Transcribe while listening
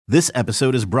This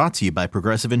episode is brought to you by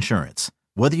Progressive Insurance.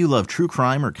 Whether you love true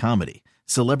crime or comedy,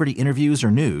 celebrity interviews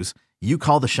or news, you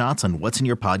call the shots on what's in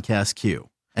your podcast queue.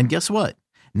 And guess what?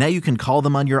 Now you can call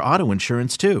them on your auto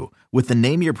insurance too with the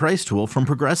Name Your Price tool from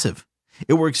Progressive.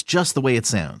 It works just the way it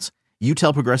sounds. You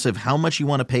tell Progressive how much you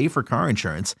want to pay for car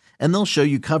insurance, and they'll show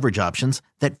you coverage options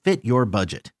that fit your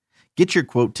budget. Get your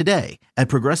quote today at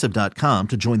Progressive.com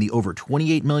to join the over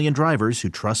 28 million drivers who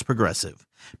trust Progressive.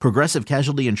 Progressive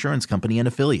Casualty Insurance Company and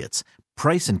Affiliates.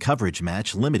 Price and coverage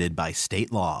match limited by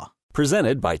state law.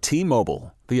 Presented by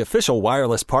T-Mobile, the official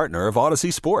wireless partner of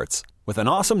Odyssey Sports. With an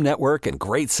awesome network and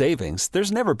great savings,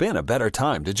 there's never been a better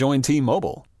time to join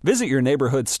T-Mobile. Visit your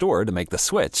neighborhood store to make the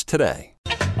switch today.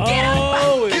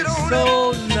 Oh, it's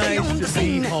so nice to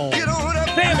be home.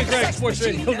 Sam and Greg, Sports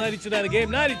Radio 92.9 The Game,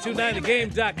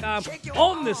 92.9thegame.com.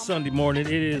 On this Sunday morning,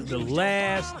 it is the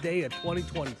last day of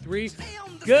 2023.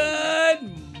 Good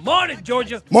morning,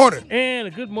 Georgia. Morning. And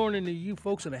a good morning to you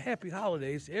folks and a happy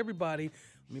holidays to everybody.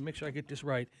 Let me make sure I get this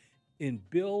right. In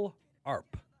Bill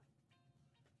Arp.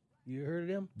 You heard of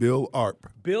him? Bill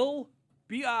Arp. Bill,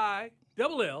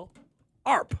 B-I-L-L,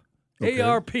 Arp. Okay.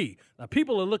 A-R-P. Now,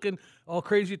 people are looking all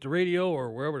crazy at the radio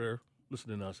or wherever they're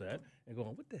listening to us at and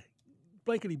going, what the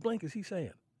blankety blank is he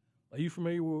saying? Are you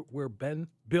familiar with where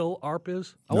Bill Arp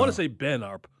is? I want to say Ben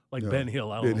Arp, like Ben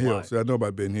Hill. I don't know why. See, I know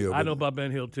about Ben Hill. I know about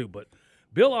Ben Hill, too, but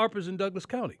Bill Arp is in Douglas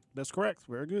County. That's correct.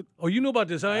 Very good. Oh, you know about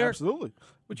this, huh, Eric? Absolutely.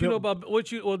 What you know about well,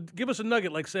 give us a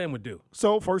nugget like Sam would do.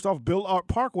 So, first off, Bill Arp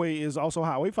Parkway is also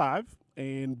Highway 5,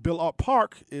 and Bill Arp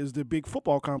Park is the big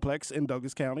football complex in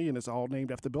Douglas County, and it's all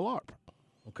named after Bill Arp.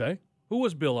 Okay. Who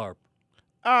was Bill Arp?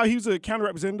 He was a county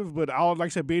representative, but like I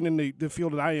said, being in the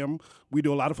field that I am, we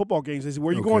do a lot of football games. They say,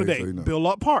 where are you going today? So Bill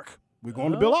Arp Park. We're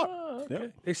going to Bill Arp. Okay.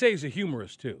 Yep. They say he's a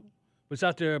humorist, too. But it's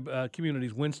out there,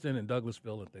 communities, Winston and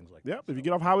Douglasville and things like that. Yep. If you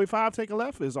get off Highway 5, take a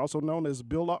left. It's also known as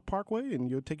Bill Arp Parkway,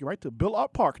 and you'll take you right to Bill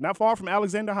Arp Park, not far from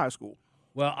Alexander High School.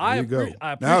 Well, I appreciate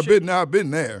Now I've been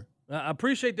there. I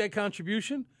appreciate that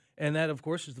contribution, and that, of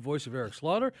course, is the voice of Eric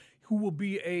Slaughter, who will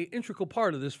be an integral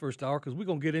part of this first hour because we're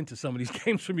going to get into some of these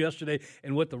games from yesterday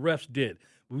and what the refs did.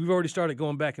 We've already started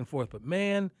going back and forth, but,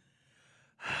 man,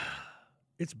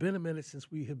 it's been a minute since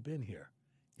we have been here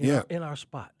in our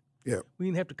spot. Yeah. We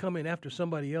didn't have to come in after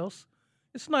somebody else.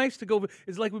 It's nice to go.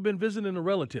 It's like we've been visiting a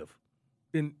relative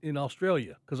in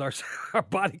Australia because our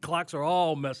body clocks are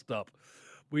all messed up.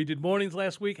 We did mornings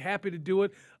last week. Happy to do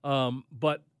it.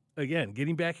 But, again,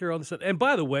 getting back here on the set. And,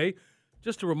 by the way,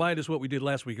 just to remind us what we did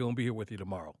last week, I'm going to be here with you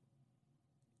tomorrow.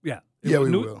 Yeah. We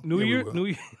will.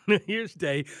 New Year's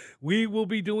Day, we will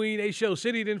be doing a show,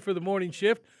 sitting in for the morning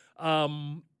shift.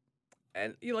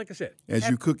 And like I said, as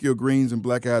you cook your greens and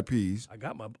black-eyed peas. I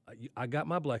got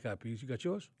my black-eyed peas. You got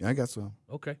yours? Yeah, I got some.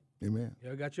 Okay. Amen.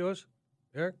 Yeah, I got yours.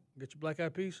 Eric, get your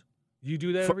black-eyed peas. You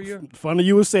do that every year? Funny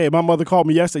you would say it. My mother called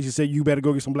me yesterday. She said, you better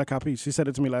go get some black-eyed peas. She said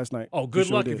it to me last night. Oh, good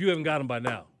luck if you haven't got them by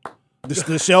now.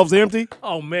 The shelves empty?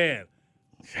 Oh, man.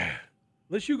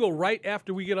 Unless you go right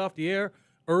after we get off the air,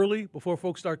 early, before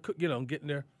folks start getting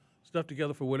their stuff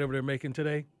together for whatever they're making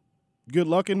today. Good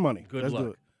luck and money. Good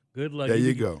luck. Good luck. There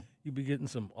you go. You'll be getting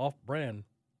some off-brand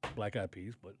black-eyed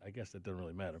peas, but I guess that doesn't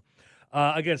really matter.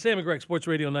 Again, Sam and Greg, Sports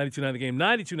Radio 92.9 The Game,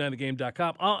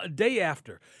 92.9thegame.com, a day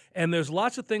after. And there's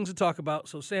lots of things to talk about.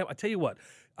 So, Sam, I tell you what,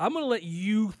 I'm going to let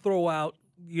you throw out,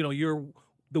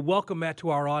 the welcome mat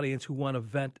to our audience who want to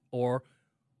vent or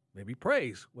maybe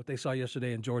praise what they saw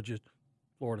yesterday in Georgia,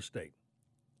 Florida State.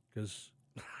 Because,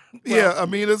 I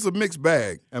mean, it's a mixed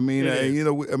bag. I mean,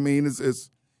 it's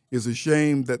a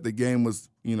shame that the game was,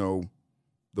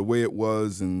 the way it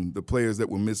was and the players that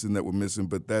were missing,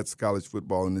 but that's college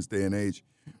football in this day and age.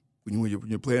 When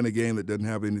you're playing a game that doesn't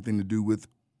have anything to do with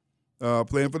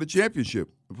playing for the championship,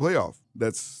 the playoff,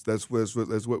 that's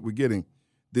what we're getting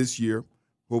this year.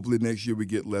 Hopefully next year we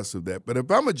get less of that. But if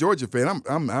I'm a Georgia fan,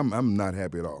 I'm not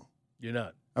happy at all. You're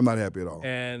not. I'm not happy at all.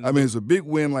 And I mean, it's a big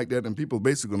win like that, and people are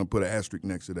basically going to put an asterisk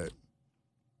next to that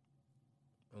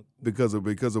because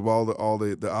of all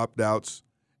the opt-outs.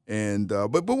 And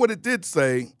but what it did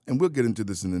say, and we'll get into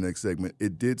this in the next segment,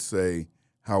 it did say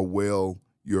how well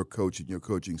your coach and your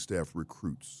coaching staff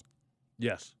recruits.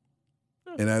 Yes.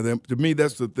 And to me,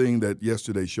 that's the thing that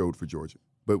yesterday showed for Georgia.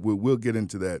 But we'll get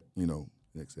into that,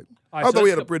 next segment. Right, although we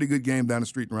had a pretty good game down the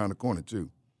street and around the corner too.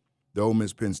 The Ole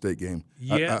Miss Penn State game.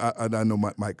 Yeah. I know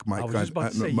Mike I was just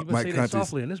about to say, you must say that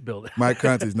softly in this building. Mike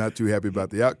Conte's not too happy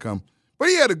about the outcome. But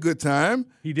he had a good time.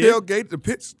 He did. Tailgate, the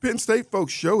Penn State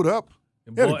folks showed up.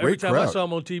 And They had boy, a every great time crowd. I saw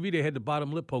them on TV, they had the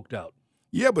bottom lip poked out.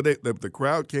 Yeah, but the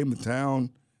crowd came to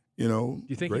town, Do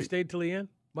you think great. he stayed till the end,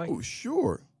 Mike? Oh,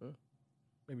 sure.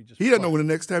 Maybe just He doesn't know when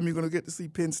the next time you're going to get to see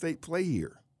Penn State play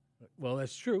here. Well,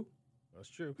 that's true. That's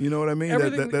true. You know what I mean?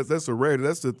 That's a rarity.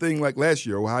 That's the thing. Like last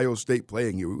year, Ohio State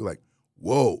playing here, we were like,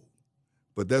 whoa.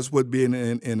 But that's what being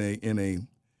in a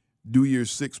New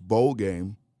Year's Six bowl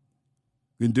game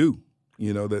can do.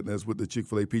 You know, that's what the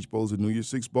Chick-fil-A Peach Bowl is, a New Year's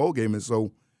Six bowl game. And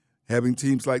so having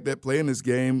teams like that play in this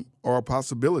game are a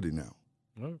possibility now.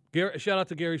 Well, shout out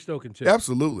to Gary Stokin, too.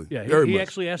 Absolutely. Yeah, he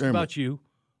actually asked about you.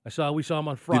 We saw him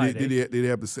on Friday. Did he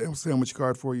have the sandwich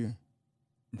card for you?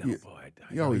 No, boy,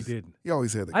 he didn't. He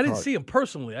always had that card. I didn't see him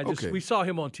personally. We saw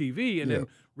him on TV and then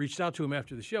reached out to him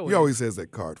after the show. He always has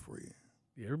that card for you.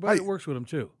 Yeah, everybody that works with him,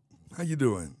 too. How you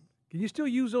doing? Can you still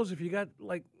use those if you got,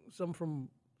 like, some from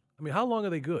 – I mean, how long are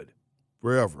they good?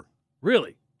 Forever.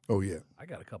 Really? Oh, yeah. I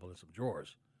got a couple in some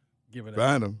drawers.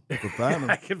 Find them. You can find them.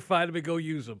 I can find them and go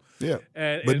use them. Yeah.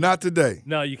 But not today.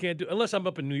 No, you can't do – unless I'm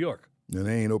up in New York. No,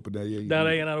 they ain't open there yet. No,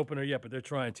 they ain't not open there yet, but they're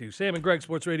trying to. Sam and Greg,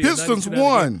 Sports Radio. Pistons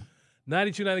won.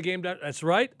 92.9 The Game. That's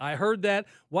right. I heard that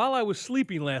while I was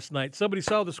sleeping last night. Somebody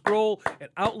saw the scroll and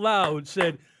out loud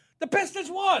said, "The Pistons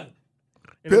won."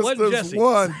 And Pistons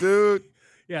won, dude.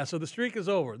 Yeah, so the streak is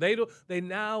over. They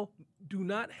now do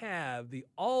not have the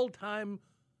all-time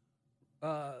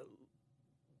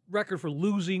record for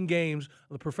losing games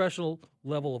on the professional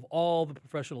level of all the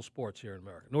professional sports here in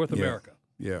America, North America.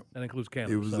 Yeah. That includes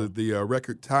Canada. It was the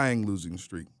record-tying losing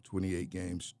streak, 28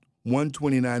 games,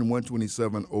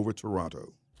 129-127 over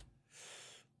Toronto.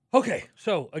 Okay,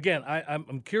 so again,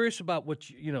 I'm curious about what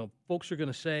folks are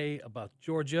going to say about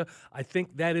Georgia. I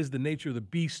think that is the nature of the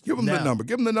beast. Give them the number.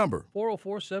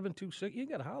 404-726. You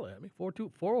got to holler at me.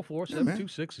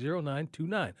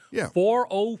 404-726-0929. Yeah.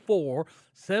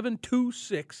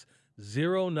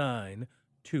 404-726-0929.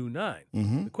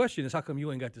 Mm-hmm. The question is, how come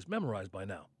you ain't got this memorized by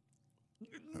now?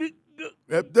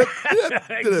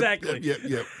 Exactly.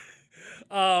 Yep.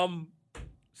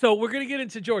 So we're going to get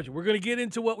into Georgia. We're going to get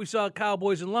into what we saw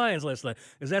Cowboys and Lions last night,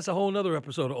 because that's a whole other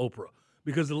episode of Oprah,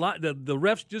 because the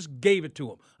refs just gave it to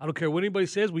them. I don't care what anybody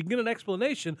says. We can get an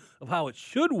explanation of how it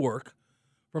should work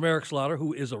from Eric Slaughter,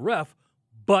 who is a ref,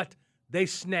 but they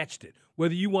snatched it.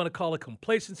 Whether you want to call it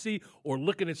complacency or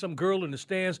looking at some girl in the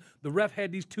stands, the ref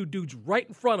had these two dudes right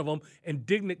in front of him and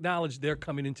didn't acknowledge they're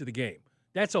coming into the game.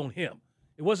 That's on him.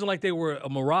 It wasn't like they were a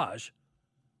mirage.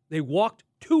 They walked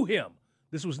to him.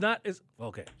 This was not as –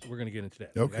 okay, so we're going to get into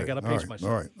that. Okay. I got to pace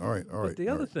myself. All right. But the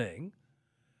other thing,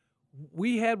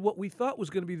 we had what we thought was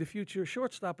going to be the future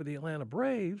shortstop of the Atlanta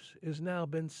Braves has now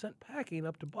been sent packing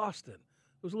up to Boston.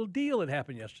 There was a little deal that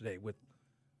happened yesterday with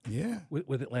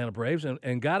Atlanta Braves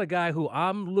and got a guy who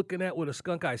I'm looking at with a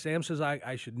skunk eye. Sam says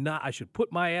I should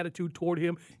put my attitude toward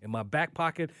him in my back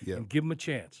pocket and give him a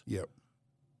chance. Yep.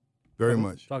 Very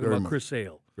much. Talking about Chris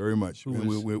Sale. Very much. And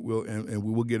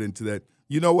we will get into that.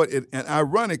 You know what? And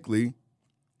ironically,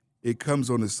 it comes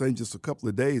on the same just a couple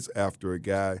of days after a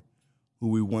guy who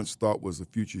we once thought was a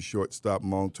future shortstop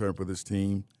long-term for this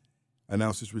team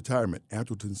announced his retirement,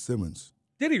 Andrelton Simmons.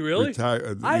 Did he really? I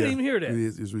didn't even hear that.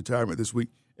 His retirement this week.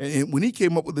 And when he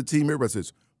came up with the team, everybody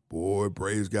says, boy,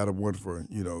 Braves got him one for,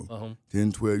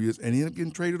 10, 12 years. And he ended up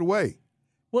getting traded away.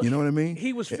 Well, you know what I mean?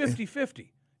 He was 50-50.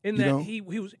 In that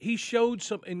he showed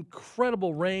some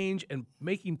incredible range and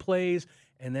making plays,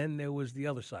 and then there was the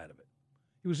other side of it.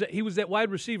 He was that wide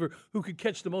receiver who could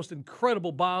catch the most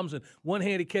incredible bombs, and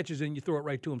one-handed catches, and you throw it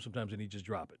right to him sometimes, and he'd just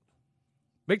drop it.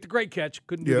 Make the great catch,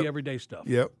 couldn't do the everyday stuff.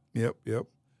 Yep. Well,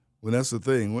 that's the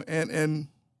thing. And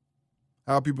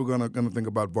how are people gonna think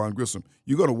about Vaughn Grissom?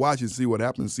 You're gonna watch and see what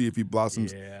happens, see if he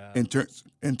blossoms and turns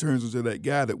into that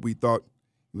guy that we thought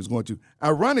he was going to.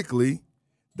 Ironically,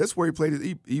 that's where he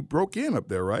played. He broke in up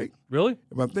there, right? Really?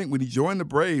 I think when he joined the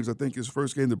Braves, I think his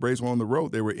first game the Braves were on the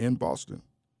road. They were in Boston.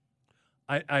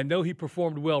 I know he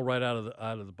performed well right out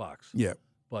of the box. Yeah.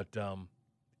 But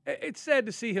it's sad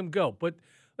to see him go. But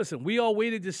listen, we all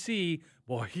waited to see.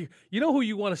 Boy, you know who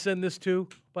you want to send this to?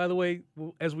 By the way,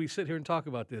 as we sit here and talk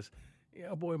about this,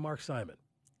 boy, Mark Simon.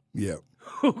 Yeah.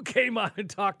 Who came on and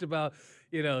talked about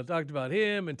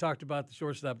him and talked about the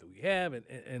shortstop that we have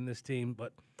and this team,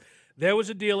 but. There was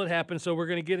a deal that happened, so we're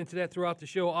going to get into that throughout the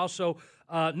show. Also,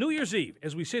 New Year's Eve,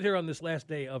 as we sit here on this last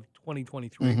day of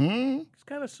 2023, it's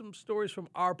kind of some stories from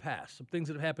our past, some things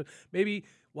that have happened. Maybe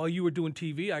while you were doing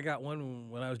TV, I got one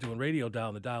when I was doing radio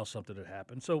down the dial, something that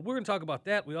happened. So we're going to talk about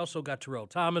that. We also got Terrell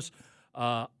Thomas,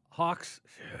 Hawks.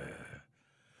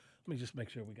 Let me just make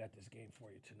sure we got this game for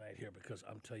you tonight here, because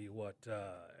I'm telling you what,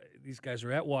 these guys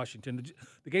are at Washington.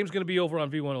 The game's going to be over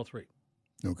on V103.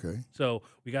 Okay. So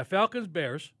we got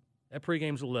Falcons-Bears. That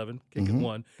pregame's 11, kicking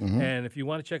 1. And if you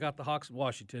want to check out the Hawks of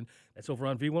Washington, that's over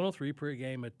on V103,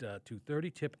 pregame at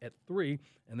 2:30, tip at 3.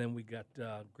 And then we got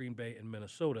Green Bay and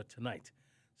Minnesota tonight,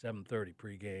 7:30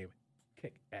 pregame,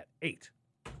 kick at 8.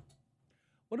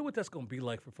 Wonder what that's going to be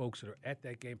like for folks that are at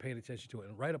that game, paying attention to it,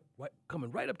 and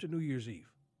coming right up to New Year's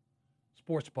Eve.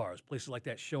 Sports bars, places like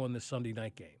that, showing this Sunday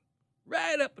night game.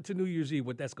 Right up to New Year's Eve,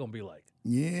 what that's going to be like.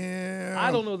 Yeah.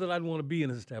 I don't know that I'd want to be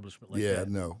in an establishment like that. Yeah,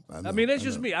 no. I mean, that's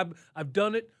just me. I've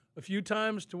done it a few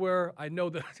times to where I know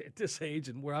that at this age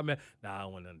and where I'm at, I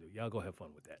don't want nothing to do. Y'all go have fun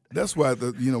with that. That's why,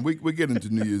 we get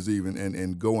into New Year's Eve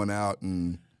and going out,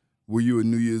 and were you a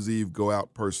New Year's Eve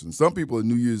go-out person? Some people are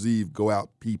New Year's Eve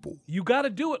go-out people. You got to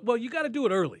do it. Well, you got to do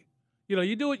it early.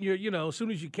 You do it, as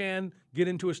soon as you can, get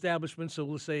into establishments. So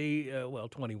let's say,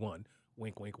 21.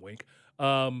 Wink, wink, wink.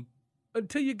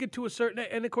 Until you get to a certain,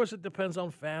 and of course it depends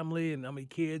on family and how many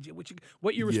kids,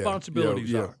 what your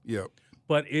responsibilities are. Yeah.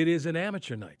 But it is an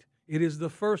amateur night. It is the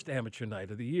first amateur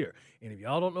night of the year. And if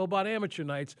y'all don't know about amateur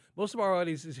nights, most of our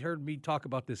audience has heard me talk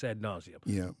about this ad nauseum.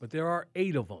 Yeah. But there are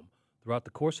 8 of them throughout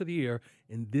the course of the year,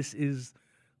 and this is,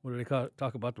 what do they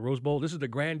talk about, the Rose Bowl? This is the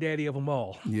granddaddy of them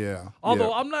all. Yeah.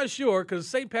 Although I'm not sure, because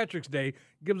St. Patrick's Day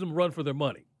gives them a run for their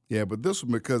money. Yeah, but this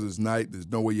one, because it's night, there's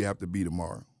no way you have to be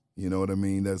tomorrow. You know what I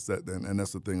mean? That's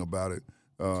the thing about it.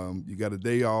 You got a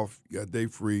day off, you got a day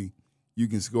free. You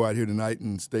can go out here tonight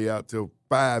and stay out till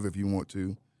 5 if you want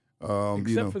to.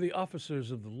 Except for the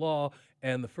officers of the law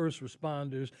and the first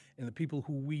responders and the people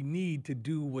who we need to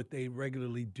do what they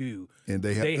regularly do. And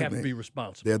they have to be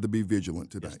responsible. They have to be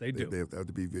vigilant tonight. Yes, they do. They have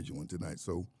to be vigilant tonight.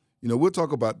 So, we'll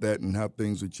talk about that and how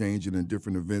things are changing in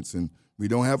different events. And we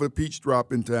don't have a peach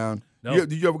drop in town. No.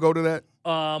 Did you ever go to that?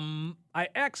 I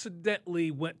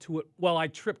accidentally went to it. Well, I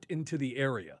tripped into the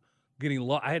area. Getting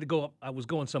lost. I had to go up. I was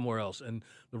going somewhere else, and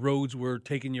the roads were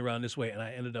taking you around this way, and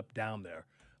I ended up down there.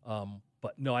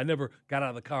 But no, I never got out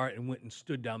of the car and went and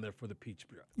stood down there for the peach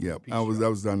drop. Yeah, I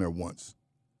was down there once.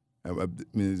 I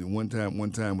mean, one time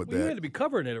with that. You had to be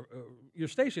covering it. Your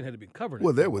station had to be covering it.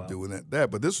 Well, they were doing that.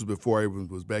 But this was before I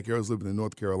was back here. I was living in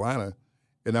North Carolina,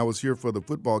 and I was here for the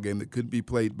football game that couldn't be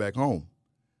played back home.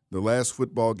 The last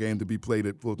football game to be played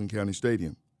at Fulton County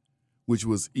Stadium, which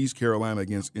was East Carolina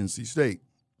against NC State.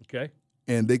 Okay.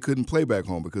 And they couldn't play back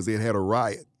home because they had a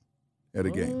riot at a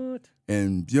game. What?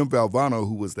 And Jim Valvano,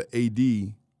 who was the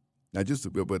AD, not just the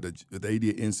AD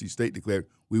at NC State, declared,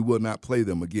 we will not play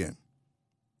them again.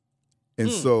 And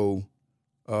so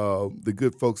the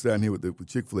good folks down here with the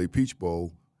Chick-fil-A Peach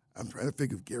Bowl, I'm trying to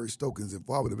figure if Gary Stoken's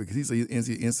involved with it because he's an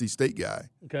NC State guy.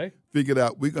 Okay. Figured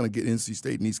out we're going to get NC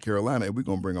State and East Carolina, and we're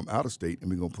going to bring them out of state,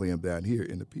 and we're going to play them down here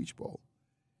in the Peach Bowl.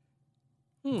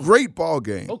 Great ball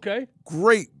game. Okay.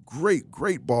 Great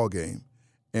ball game.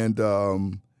 And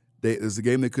it's a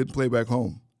game they couldn't play back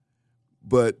home.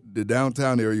 But the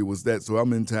downtown area was that. So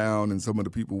I'm in town, and some of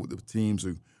the people with the teams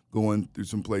are going through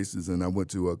some places. And I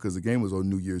went to, because the game was on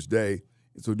New Year's Day.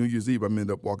 And so New Year's Eve, I ended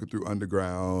up walking through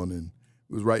Underground, and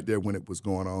it was right there when it was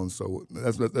going on. So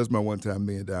that's my one time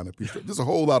being down at Peach. There's a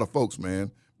whole lot of folks,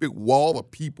 man. Big wall of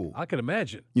people. I can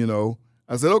imagine. I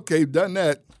said, okay, done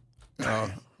that.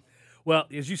 Well,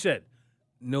 as you said,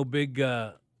 no big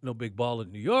ball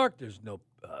in New York. There's no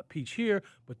peach here,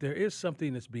 but there is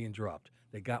something that's being dropped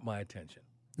that got my attention.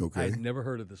 Okay. I had never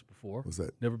heard of this before. What's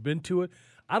that? Never been to it.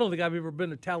 I don't think I've ever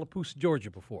been to Tallapoosa, Georgia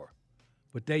before.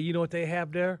 But you know what they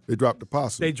have there? They dropped the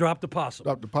possum. They dropped the possum.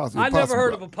 I never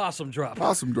heard of a possum drop.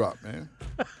 Possum drop, man.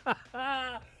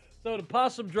 So the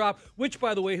possum drop, which,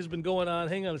 by the way, has been going on.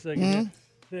 Hang on a second.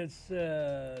 Since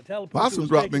Tallapoosa. Possum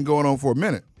drop been going on for a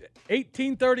minute.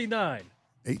 1839.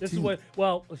 This is when,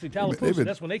 let's see, Tallapoosa,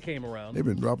 that's when they came around. They've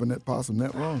been dropping that possum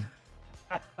that long.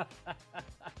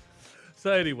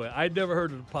 So anyway, I'd never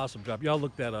heard of the possum drop. Y'all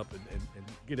look that up and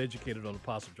get educated on the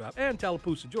possum drop. And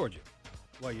Tallapoosa, Georgia,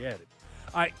 while you're at it.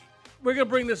 All right, we're going to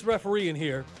bring this referee in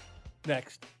here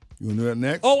next. You want to do that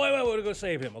next? Oh, wait, we're going to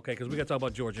save him, okay, because we got to talk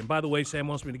about Georgia. And by the way, Sam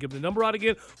wants me to give the number out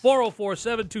again,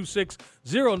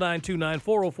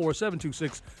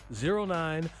 404-726-0929,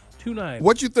 404-726-0929.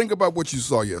 What you think about what you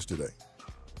saw yesterday?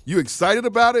 You excited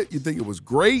about it? You think it was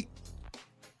great?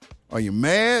 Are you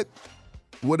mad?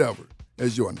 Whatever.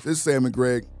 As Jordan. This is Sam and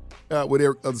Greg with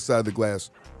the other side of the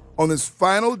glass. On this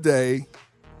final day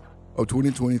of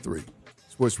 2023,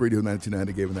 Sports Radio 92.9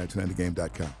 The Game and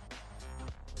 92.9thegame.com.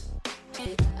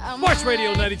 Sports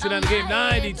Radio 92.9 The Game,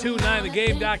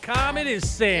 92.9thegame.com. It is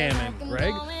Sam and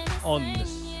Greg on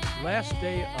this last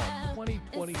day of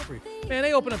 2023. Man,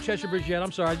 they opened up Cheshire Bridge yet?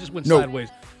 I'm sorry, I just went sideways.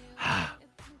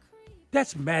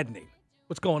 That's maddening.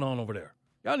 What's going on over there?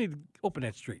 Y'all need to open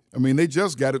that street. I mean, they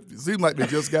just got it. It seemed like they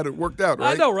just got it worked out,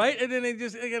 right? I know, right? And then they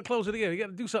got to close it again. You got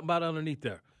to do something about underneath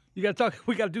there. You got to talk.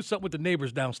 We got to do something with the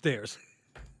neighbors downstairs.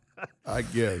 I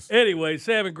guess. Anyway,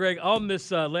 Sam and Greg on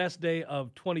this last day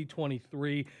of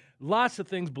 2023. lots of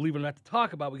things, believe it or not, to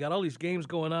talk about. We got all these games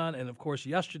going on, and, of course,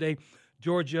 yesterday,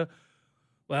 Georgia,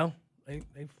 well, they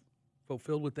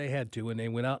fulfilled what they had to, and they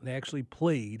went out and actually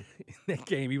played in that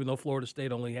game, even though Florida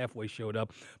State only halfway showed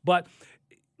up. But,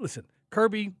 listen,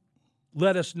 Kirby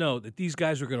let us know that these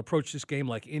guys are going to approach this game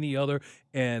like any other,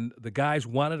 and the guys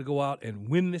wanted to go out and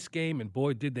win this game, and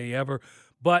boy, did they ever.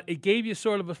 But it gave you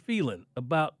sort of a feeling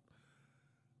about,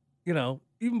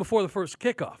 even before the first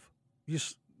kickoff,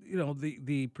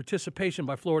 the participation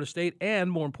by Florida State, and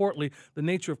more importantly, the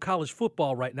nature of college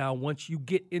football right now. Once you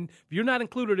get in, if you're not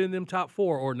included in them top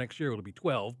 4, or next year it'll be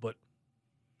 12, but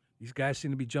these guys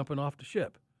seem to be jumping off the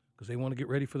ship because they want to get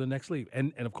ready for the next league.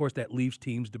 And of course, that leaves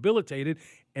teams debilitated,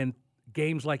 and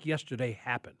games like yesterday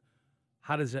happen.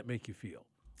 How does that make you feel?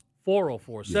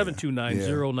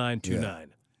 404-729-0929.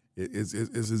 It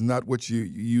is not what you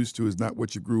used to. It's not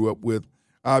what you grew up with.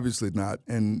 Obviously not,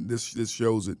 and this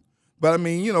shows it. But, I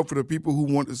mean, for the people who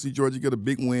want to see Georgia get a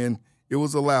big win, it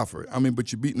was a laugher. I mean,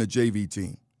 but you're beating a JV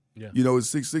team. Yeah.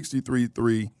 It's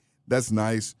 63-3. That's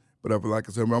nice. But like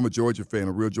I said, I'm a Georgia fan,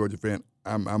 a real Georgia fan.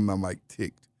 I'm like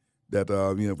ticked that,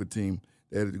 if a team –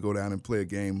 they had to go down and play a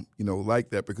game, like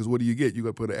that, because what do you get? You got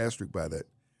to put an asterisk by that.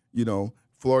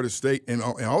 Florida State and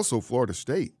also Florida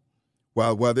State,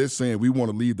 while they're saying we want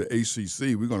to leave the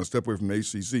ACC, we're going to step away from the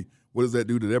ACC. What does that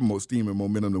do to their steam and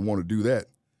momentum to want to do that?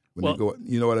 When they go,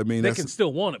 you know what I mean? They can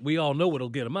still want it. We all know what'll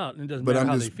get them out, and it doesn't matter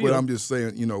how they feel. But I'm just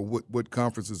saying, what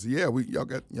conferences? Yeah, y'all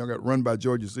got run by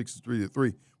Georgia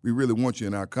 63-3. We really want you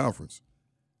in our conference.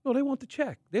 No, they want the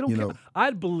check. They don't care.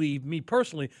 I believe, me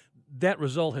personally, that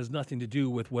result has nothing to do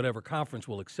with whatever conference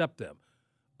will accept them.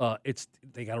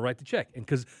 They got to write the check, and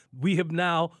because we have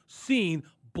now seen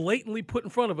blatantly put in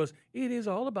front of us, it is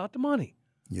all about the money.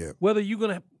 Yeah. Whether you're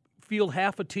going to field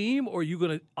half a team, or you're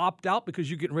going to opt out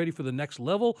because you're getting ready for the next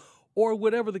level, or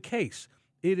whatever the case,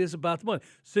 it is about the money.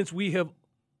 Since we have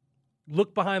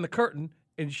looked behind the curtain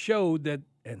and showed that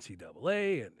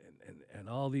NCAA and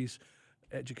all these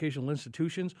educational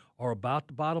institutions are about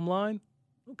the bottom line,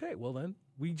 okay, well then,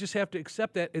 we just have to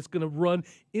accept that it's going to run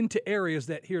into areas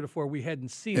that heretofore we hadn't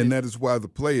seen. And that is why the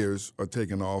players are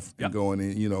taking off and going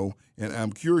in, And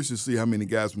I'm curious to see how many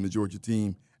guys from the Georgia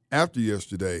team after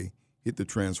yesterday hit the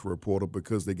transfer portal,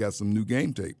 because they got some new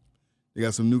game tape. They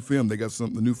got some new film. They got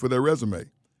something new for their resume,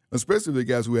 especially the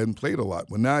guys who hadn't played a lot.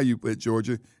 Well, now you at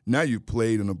Georgia, now you've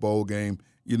played in a bowl game.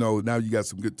 Now you got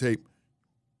some good tape.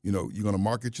 You're going to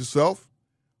market yourself.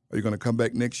 Are you going to come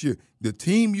back next year? The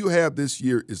team you have this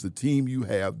year is the team you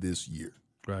have this year.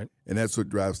 Right. And that's what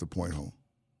drives the point home.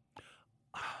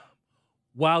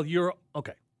 While you're –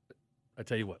 okay. I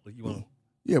tell you what. You want to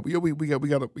 – Yeah, we got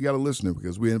a listener,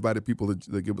 because we invited people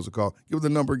to give us a call. Give us the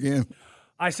number again.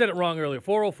 I said it wrong earlier.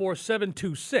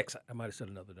 404-726 – I might have said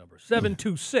another number.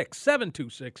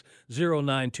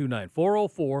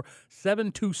 726-0929.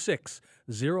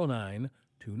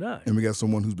 404-726-0929. And we got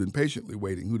someone who's been patiently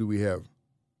waiting. Who do we have?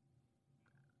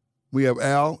 We have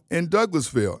Al in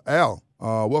Douglasville. Al,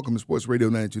 welcome to Sports Radio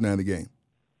 92.9 The Game.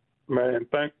 Man,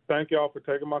 thank y'all for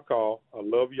taking my call. I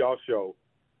love y'all show.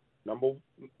 Number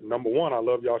one, I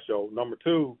love y'all show. Number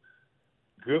two,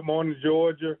 good morning,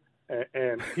 Georgia.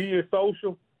 And he is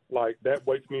social. Like, that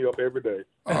wakes me up every day.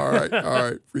 All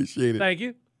right. Appreciate it. Thank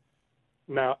you.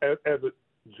 Now, as a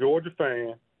Georgia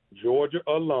fan, Georgia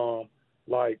alum,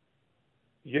 like,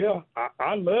 yeah,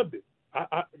 I loved it.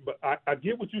 But I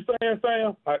get what you're saying,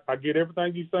 Sam. I get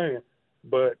everything you're saying.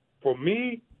 But for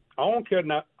me, I don't care.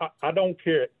 I don't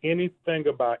care anything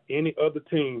about any other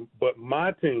team but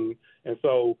my team. And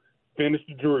so, finish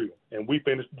the drill, and we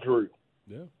finished the drill.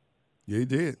 Yeah, they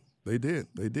did.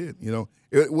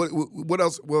 What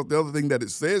else? Well, the other thing that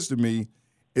it says to me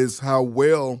is how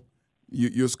well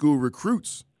your school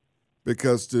recruits,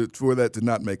 because for that to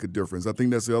not make a difference. I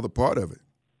think that's the other part of it.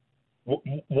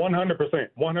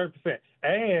 100%.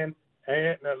 And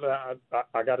I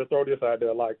got to throw this out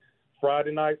there. Like,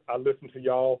 Friday night, I listen to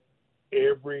y'all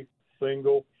every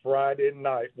single Friday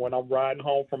night when I'm riding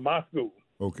home from my school.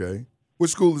 Okay.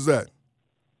 Which school is that?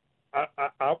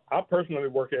 I personally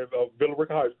work at Villa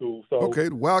Rica High School. So okay,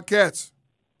 the Wildcats.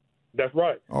 That's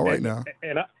right. All right, now.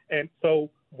 And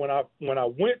so when I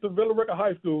went to Villa Rica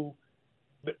High School,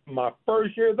 my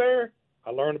first year there, I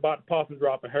learned about the possum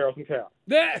drop in Harrison County.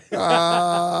 Yeah.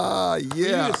 Yeah.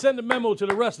 You need to send a memo to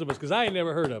the rest of us, because I ain't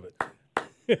never heard of it.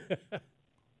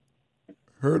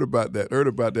 Heard about that.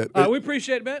 We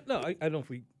appreciate it, man. No, I don't know if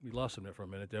we lost him there for a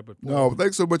minute there. But no,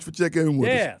 thanks so much for checking in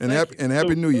with us. And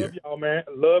happy New Year. Love y'all, man.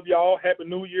 Love y'all. Happy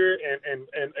New Year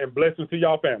and blessings to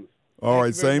y'all families. All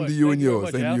right, same to you and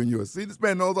yours. Same to you and yours. See, this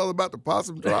man knows all about the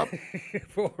possum drop.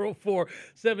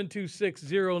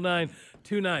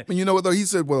 404-726-0929. And you know what, though? He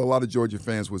said what a lot of Georgia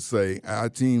fans would say. Our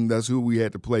team, that's who we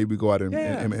had to play. We go out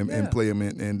and play them.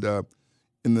 And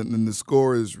the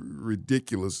score is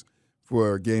ridiculous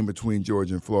for a game between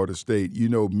Georgia and Florida State. You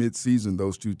know, mid-season,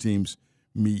 those two teams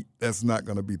meet. That's not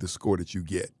going to be the score that you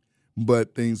get. But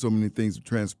so many things have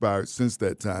transpired since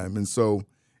that time. And so,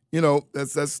 you know,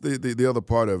 that's the other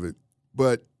part of it.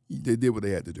 But they did what they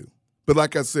had to do. But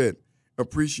like I said,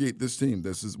 appreciate this team.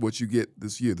 This is what you get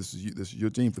this year. This is your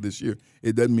team for this year.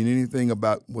 It doesn't mean anything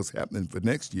about what's happening for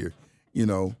next year. You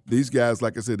know, these guys,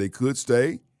 like I said, they could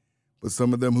stay, but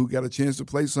some of them who got a chance to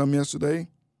play some yesterday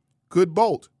could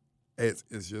bolt. It's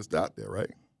just out there,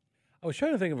 right? I was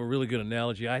trying to think of a really good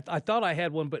analogy. I thought I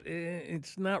had one, but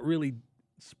it's not really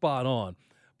spot on.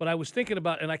 But I was thinking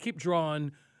about, and I keep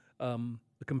drawing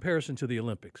the comparison to the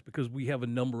Olympics because we have a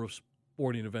number of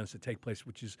sporting events that take place,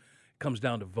 which comes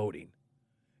down to voting.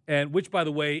 And which, by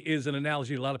the way, is an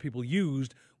analogy a lot of people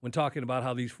used when talking about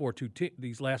how these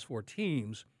last four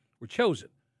teams were chosen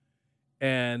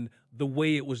and the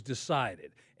way it was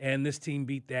decided. And this team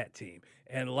beat that team.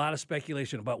 And a lot of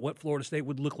speculation about what Florida State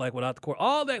would look like without the court.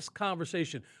 All that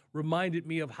conversation reminded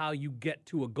me of how you get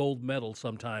to a gold medal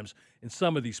sometimes in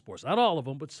some of these sports. Not all of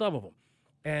them, but some of them.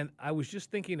 And I was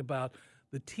just thinking about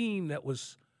the team that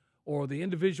was – or the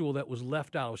individual that was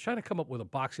left out. I was trying to come up with a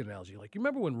boxing analogy. Like, you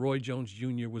remember when Roy Jones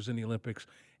Jr. was in the Olympics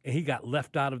and he got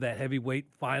left out of that heavyweight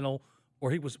final, or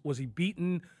he was he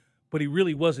beaten, but he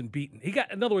really wasn't beaten.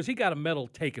 In other words, he got a medal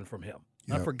taken from him.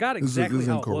 Yeah. I forgot exactly this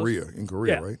how in Korea. it was. In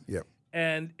Korea, Yeah. right? Yeah.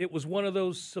 And it was one of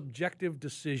those subjective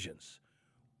decisions.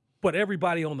 But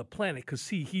everybody on the planet could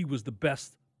see he was the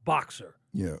best boxer.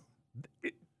 Yeah.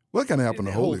 Well, that kind of happened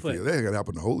to Holyfield. That kind of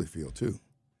happened to Holyfield, too.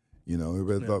 You know,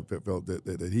 everybody felt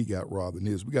that he got robbed in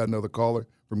his. We got another caller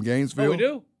from Gainesville. Oh, we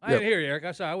do? I didn't hear you, Eric.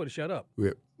 I saw I would have shut up.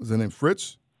 Was his name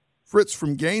Fritz? Fritz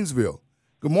from Gainesville.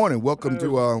 Good morning. Welcome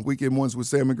to Weekend Mornings with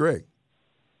Sam and Greg.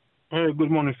 Hey,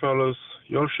 good morning, fellas.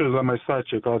 Your shows are my side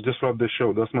chick. I just love the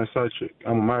show. That's my side chick.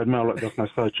 I'm a married man. That's my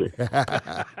side chick.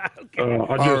 I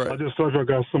just love your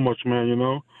guys so much, man, you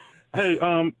know. Hey,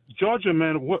 Georgia,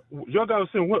 man, what y'all guys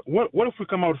saying? What if we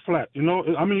come out flat? You know,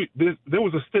 I mean, there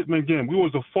was a statement game. We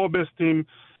was the four best team.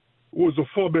 We was the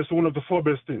one of the four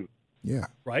best teams. Yeah,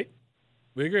 right.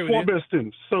 We agree with four you. Best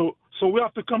teams. So we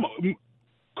have to come.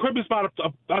 Kirby's about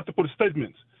to put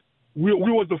statements. We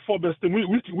was the four best team.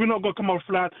 We're not gonna come out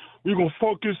flat. We're gonna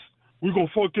focus. We're gonna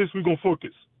focus.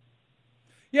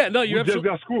 Yeah, no, you're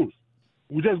absolutely.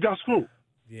 We just got screwed.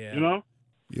 Yeah, you know.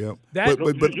 Yeah, but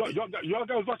y'all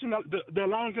guys watching the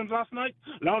Lions games last night?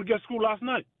 Lions get school last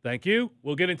night. Thank you.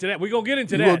 We'll get into that. We're going to get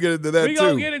into that. We're going to get into that, We're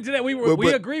going to get into that.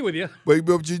 We agree with you.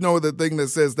 But you know the thing that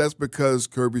says that's because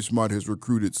Kirby Smart has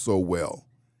recruited so well.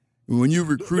 When you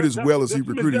recruit as well as he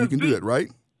recruited, you can do that,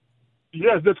 right?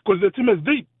 Yes, that's because the team is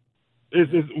deep.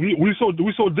 We so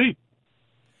deep.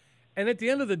 And at the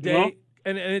end of the day, you know?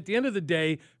 And at the end of the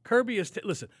day, Kirby is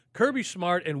Kirby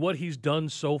Smart and what he's done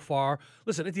so far.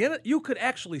 Listen, at the end, you could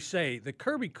actually say that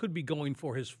Kirby could be going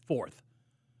for his fourth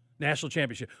national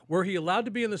championship. Were he allowed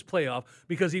to be in this playoff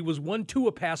because he was 1-2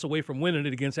 a pass away from winning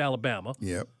it against Alabama?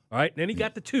 Yep. All right. And then he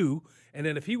got the 2, and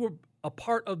then if he were a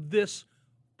part of this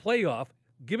playoff,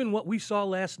 given what we saw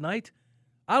last night,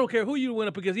 I don't care who you went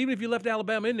up against, even if you left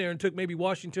Alabama in there and took maybe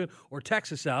Washington or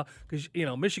Texas out, because, you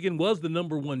know, Michigan was the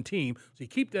number 1 team, so you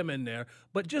keep them in there.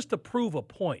 But just to prove a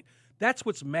point, that's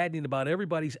what's maddening about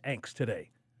everybody's angst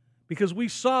today, because we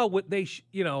saw what they,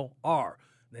 are.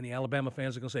 And then the Alabama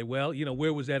fans are going to say, well,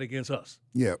 where was that against us?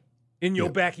 Yep. In your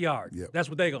backyard. Yep. That's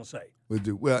what they're going to say.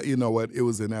 Well, you know what? It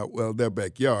was in their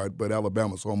backyard, but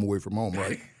Alabama's home away from home,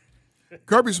 right?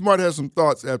 Kirby Smart has some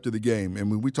thoughts after the game. And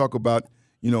when we talk about,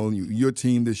 your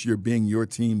team this year being your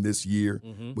team this year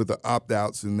with the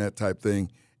opt-outs and that type thing.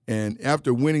 And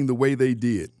after winning the way they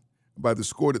did, by the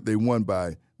score that they won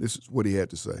by, this is what he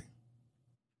had to say.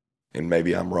 And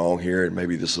maybe I'm wrong here, and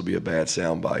maybe this will be a bad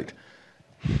soundbite,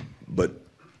 but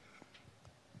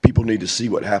people need to see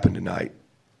what happened tonight,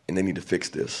 and they need to fix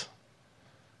this.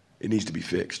 It needs to be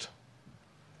fixed.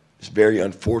 It's very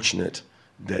unfortunate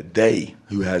that they,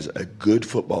 who has a good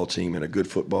football team and a good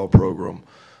football program,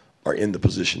 are in the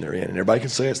position they're in. And everybody can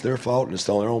say it's their fault and it's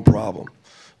their own problem,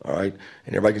 all right?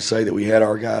 And everybody can say that we had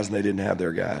our guys and they didn't have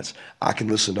their guys. I can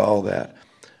listen to all that.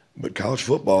 But college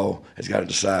football has got to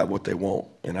decide what they want.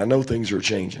 And I know things are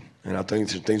changing, and I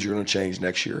think things are going to change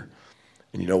next year.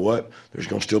 And you know what? There's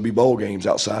going to still be bowl games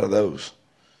outside of those.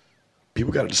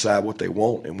 People got to decide what they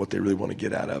want and what they really want to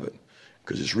get out of it,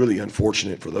 because it's really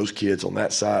unfortunate for those kids on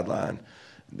that sideline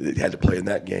that had to play in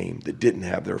that game that didn't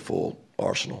have their full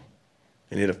arsenal,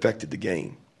 and it affected the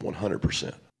game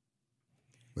 100%.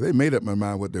 They made up my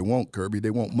mind what they want, Kirby. They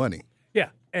want money. Yeah,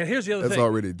 and here's the other thing. That's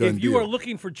already done. If you are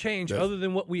looking for change other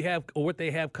than what we have or what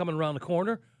they have coming around the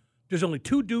corner, there's only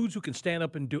two dudes who can stand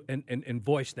up and do and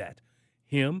voice that,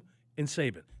 him and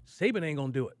Saban. Saban ain't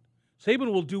going to do it.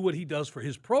 Saban will do what he does for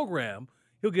his program.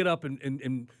 He'll get up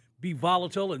and be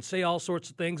volatile and say all sorts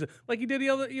of things like he did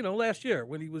last year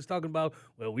when he was talking about,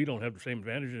 well, we don't have the same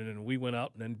advantage, and then we went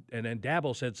out and then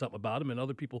Dabo said something about him and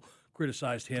other people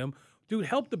criticized him. Dude,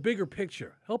 help the bigger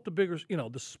picture. Help the bigger,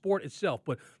 the sport itself.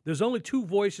 But there's only two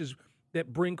voices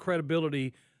that bring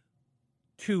credibility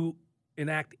to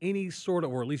enact any sort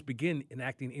of, or at least begin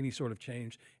enacting any sort of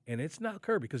change, and it's not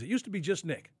Kirby, because it used to be just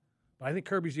Nick. But I think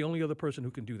Kirby's the only other person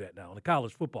who can do that now on the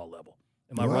college football level.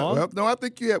 Am I wrong? Well, no, I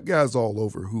think you have guys all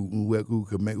over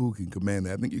who can command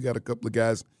that. I think you got a couple of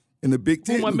guys in the Big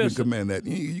Ten who can command that.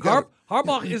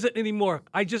 Harbaugh isn't anymore.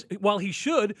 While he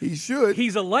should,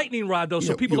 he's a lightning rod, though,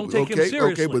 so people don't take him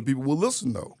seriously. Okay, but people will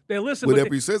listen, though. They listen.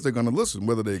 Whatever he says, they're going to listen,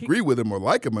 whether they agree with him or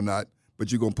like him or not.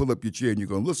 But you're going to pull up your chair and you're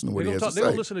going to listen to what he has to say. They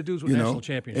don't listen to dudes with national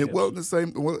championships.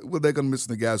 And, they're going to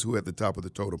listen to guys who are at the top of the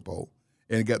totem pole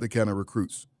and got the kind of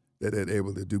recruits that they're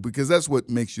able to do, because that's what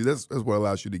makes you. That's what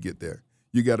allows you to get there.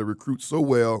 You got to recruit so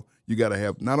well. You got to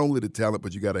have not only the talent,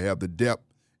 but you got to have the depth,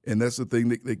 and that's the thing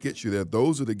that gets you there.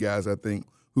 Those are the guys, I think,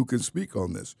 who can speak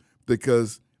on this,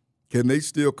 because can they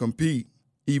still compete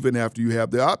even after you have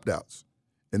the opt-outs?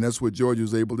 And that's what Georgia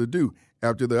was able to do.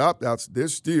 After the opt-outs, they're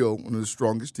still one of the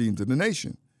strongest teams in the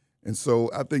nation. And so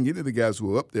I think any of the guys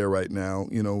who are up there right now,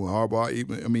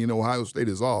 Harbaugh, Ohio State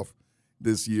is off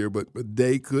this year, but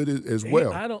they could as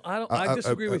well. I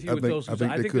disagree with you with those. I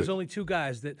think there's only two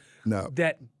guys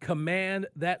that command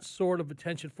that sort of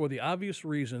attention for the obvious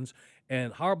reasons.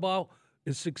 And Harbaugh,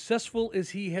 as successful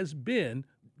as he has been,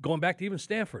 going back to even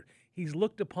Stanford, he's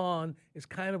looked upon as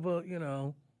kind of a, you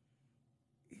know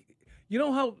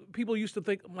how people used to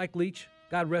think Mike Leach,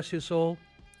 God rest his soul?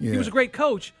 Yeah. He was a great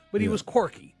coach, but he was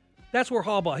quirky. That's where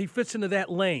Harbaugh, he fits into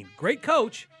that lane. Great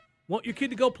coach, want your kid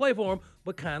to go play for him,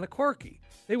 but kind of quirky.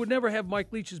 They would never have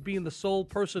Mike Leach as being the sole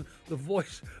person, the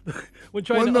voice, when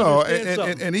trying to understand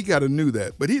something. And he got to knew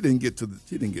that, but he didn't get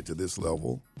to this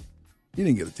level. He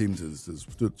didn't get a team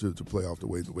to play off the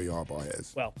way Harbaugh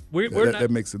has. Well, that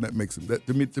makes to me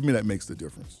that makes the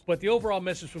difference. But the overall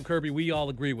message from Kirby, we all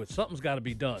agree with. Something's got to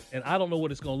be done, and I don't know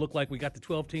what it's going to look like. We got the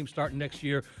 12 teams starting next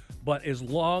year, but as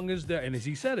long as they're, and as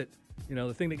he said it,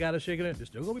 the thing that got us shaking it, there's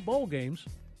still going to be bowl games.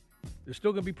 There's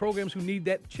still going to be programs who need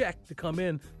that check to come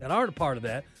in that aren't a part of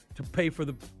that to pay for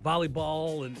the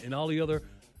volleyball and all the other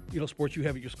sports you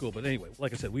have at your school. But anyway,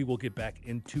 like I said, we will get back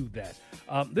into that.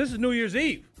 This is New Year's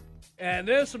Eve. And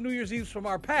there's some New Year's Eves from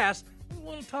our past we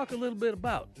want to talk a little bit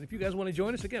about. And if you guys want to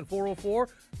join us, again,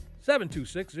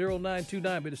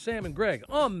 404-726-0929. But it's Sam and Greg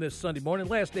on this Sunday morning,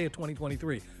 last day of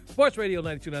 2023. Sports Radio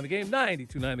 92.9 The Game,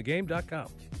 929thegame.com.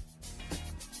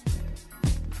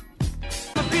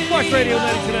 Sports Radio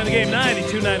 92.9 The Game,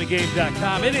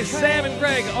 929thegame.com. It is Sam and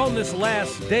Greg on this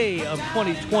last day of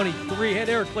 2023. Had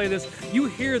Eric play this. You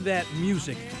hear that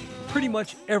music pretty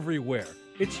much everywhere.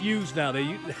 It's used now.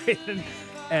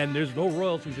 And there's no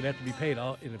royalties that have to be paid.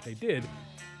 And if they did,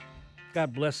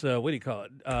 God bless, what do you call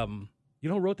it? You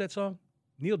know who wrote that song?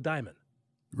 Neil Diamond.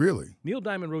 Really? Neil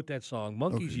Diamond wrote that song.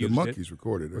 Monkeys used it. The Monkeys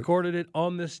recorded it. Recorded it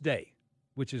on this day,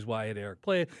 which is why Eric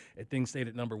played it. Things stayed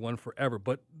at number one forever.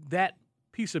 But that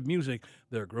piece of music,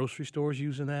 there are grocery stores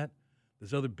using that.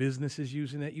 There's other businesses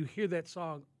using that. You hear that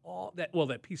song,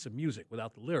 that piece of music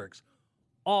without the lyrics,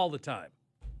 all the time.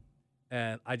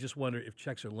 And I just wonder if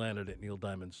checks are landed at Neil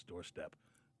Diamond's doorstep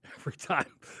every time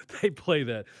they play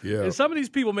that. Yeah. And some of these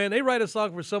people, man, they write a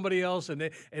song for somebody else, and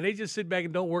they just sit back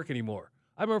and don't work anymore.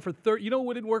 I remember for 30, you know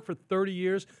what didn't work for 30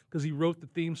 years because he wrote the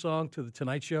theme song to The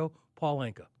Tonight Show? Paul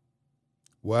Anka.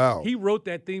 Wow. He wrote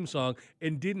that theme song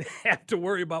and didn't have to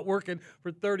worry about working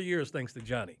for 30 years thanks to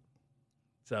Johnny.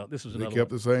 So this was another They kept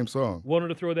the same song. Wanted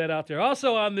to throw that out there.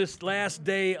 Also on this last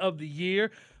day of the year,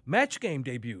 Match Game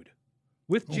debuted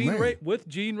with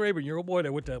Gene Rayburn, your old boy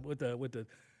there with the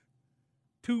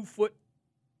 2-foot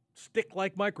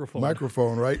stick-like microphone.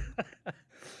 Microphone, right?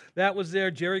 That was there.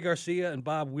 Jerry Garcia and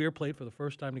Bob Weir played for the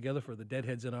first time together for the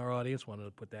Deadheads in our audience. Wanted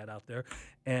to put that out there.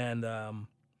 And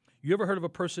you ever heard of a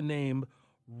person named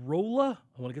Rolla?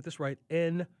 I want to get this right.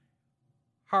 N.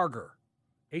 Harger.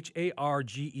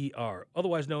 Harger.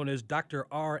 Otherwise known as Dr.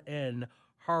 R.N.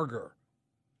 Harger.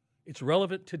 It's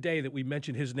relevant today that we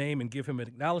mention his name and give him an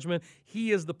acknowledgement.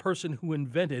 He is the person who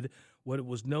invented what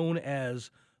was known as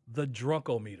the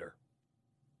drunkometer.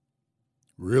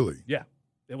 Really? Yeah.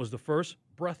 It was the first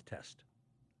breath test.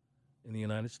 in the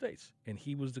United States. And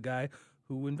he was the guy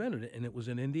who invented it, and it was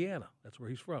in Indiana. That's where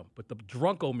he's from. But the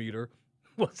drunkometer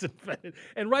was invented,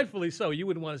 and rightfully so. You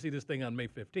wouldn't want to see this thing on May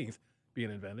 15th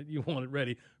being invented. You want it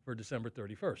ready for December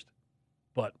 31st.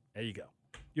 But there you go.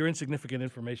 Your insignificant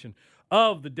information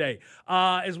of the day.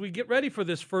 As we get ready for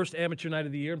this first amateur night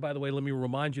of the year, and by the way, let me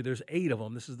remind you, there's 8 of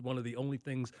them. This is one of the only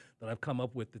things that I've come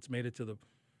up with that's made it to the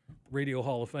Radio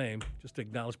Hall of Fame, just to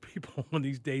acknowledge people when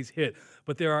these days hit.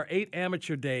 But there are 8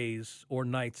 amateur days or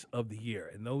nights of the year,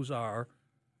 and those are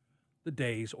the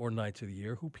days or nights of the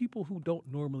year people who don't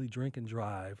normally drink and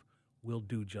drive will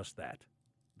do just that,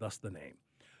 thus the name.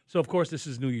 So, of course, this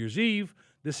is New Year's Eve.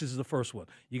 This is the first one.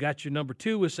 You got your number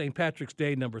 2 is St. Patrick's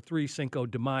Day, number 3, Cinco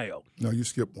de Mayo. No, you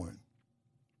skipped one.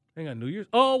 Hang on, New Year's?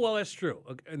 Oh, well, that's true.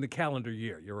 In the calendar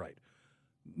year, you're right.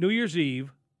 New Year's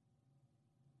Eve,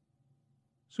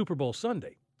 Super Bowl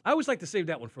Sunday. I always like to save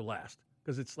that one for last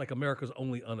because it's like America's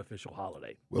only unofficial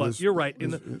holiday. Well, but you're right.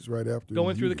 It's right after.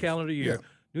 Going through the calendar year. Yeah.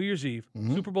 New Year's Eve,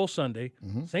 Super Bowl Sunday,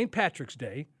 St. Patrick's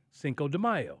Day, Cinco de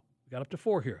Mayo. We got up to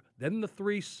 4 here. Then the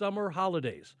 3 summer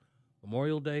holidays,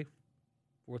 Memorial Day,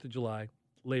 4th of July,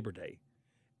 Labor Day.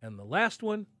 And the last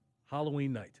one,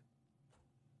 Halloween night.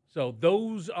 So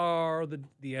those are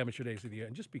the amateur days of the year.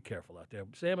 And just be careful out there.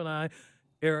 Sam and I,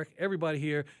 Eric, everybody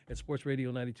here at Sports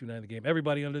Radio 92.9 The Game,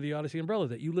 everybody under the Odyssey umbrella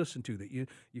that you listen to, that you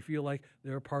feel like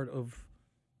they're a part of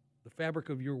the fabric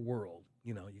of your world.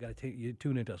 You know, you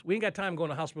tune into us. We ain't got time going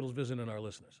to hospitals visiting our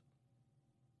listeners.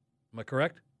 Am I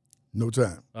correct? No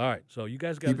time. All right. So you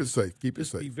guys got to keep it safe. Keep it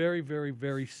safe. Be very, very,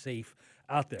 very safe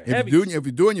out there. If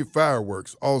you're doing your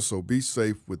fireworks, also be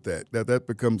safe with that. That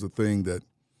becomes a thing that,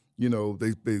 you know,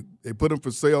 they put them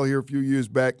for sale here a few years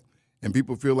back, and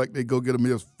people feel like they go get them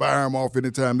and just fire them off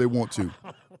anytime they want to,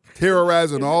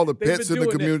 terrorizing all the pets in the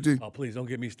community. Oh, please don't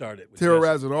get me started.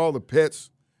 Terrorizing all the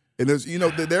pets. And there's, you know,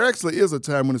 there actually is a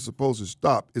time when it's supposed to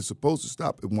stop. It's supposed to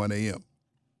stop at 1 a.m.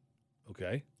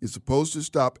 Okay. It's supposed to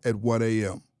stop at 1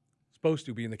 a.m. Supposed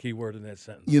to being the key word in that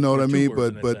sentence. You know what I mean?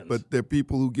 But there are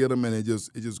people who get them and it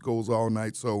just goes all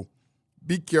night. So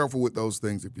be careful with those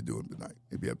things if you're doing it tonight,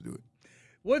 if you have to do it.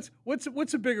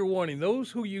 What's a bigger warning?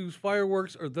 Those who use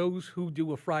fireworks or those who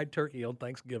do a fried turkey on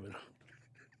Thanksgiving?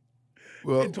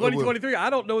 Well, in 2023,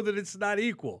 I don't know that it's not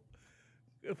equal.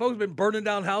 Folks have been burning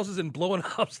down houses and blowing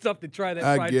up stuff to try that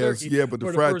fried turkey. Yeah, but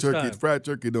the fried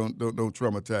turkey don't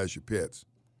traumatize your pets.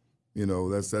 You know,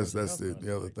 that's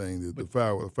the other thing.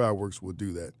 The fireworks will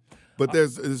do that. But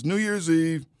there's New Year's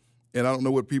Eve, and I don't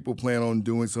know what people plan on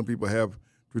doing. Some people have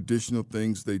traditional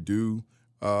things they do,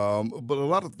 but a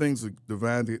lot of things are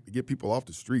designed to get people off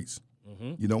the streets.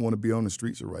 You don't want to be on the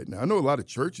streets right now. I know a lot of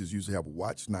churches usually have a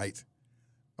watch night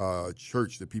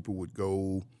church that people would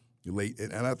go late,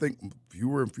 and I think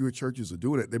fewer and fewer churches are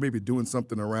doing it. They may be doing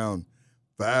something around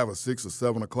 5 or 6 or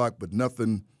 7 o'clock, but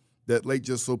nothing that late,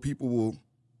 just so people will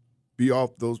be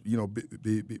off those, you know, be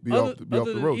off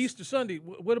the road. Easter Sunday,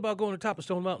 what about going to the top of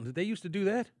Stone Mountain? Did they used to do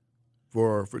that?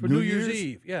 For New Year's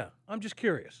Eve, yeah. I'm just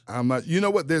curious. I'm not. You know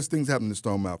what? There's things happening in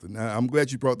Stone Mountain. I'm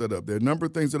glad you brought that up. There are a number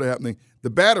of things that are happening. The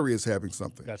Battery is having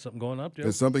something. Got something going up there.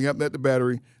 There's something happening at the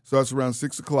Battery. Starts around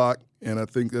 6 o'clock, and I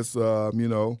think that's you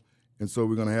know, and so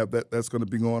we're gonna have that. That's gonna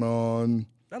be going on.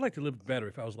 I'd like to live at the Battery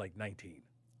if I was like 19.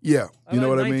 Yeah, you know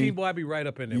what I mean. 19, boy, I'd be right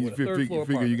up in there with a third floor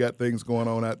figure you got things going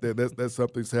on out there. That's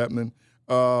something's happening.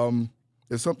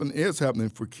 There's something is happening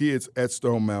for kids at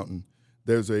Stone Mountain.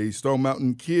 There's a Stone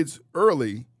Mountain Kids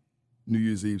Early New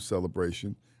Year's Eve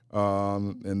celebration.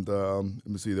 And let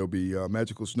me see, there'll be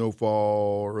Magical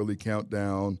Snowfall, early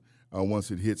countdown once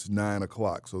it hits 9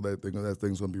 o'clock. So that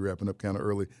thing's going to be wrapping up kind of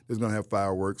early. There's going to have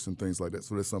fireworks and things like that.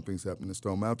 So there's something's happening in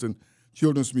Stone Mountain.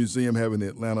 Children's Museum having the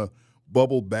Atlanta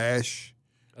Bubble Bash.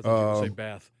 I thought you were going to say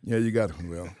bath. Yeah, you got it.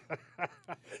 Well.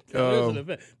 There's an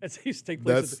event. That used to take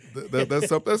place.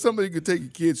 That's something you could take your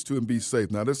kids to and be safe.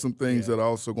 Now, there's some things that are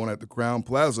also going at the Crown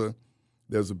Plaza.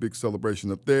 There's a big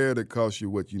celebration up there that costs you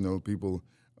what, you know, people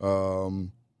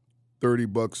 $30,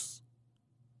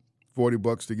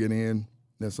 $40 to get in.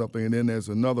 There's something. And then there's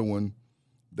another one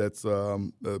that's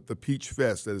the Peach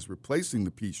Fest that is replacing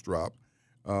the Peach Drop,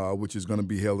 which is going to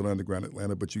be held in Underground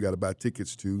Atlanta, but you got to buy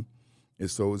tickets to. And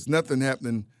so it's nothing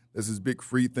happening. There's this big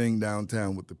free thing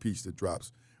downtown with the Peach that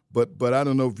drops. But I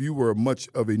don't know if you were much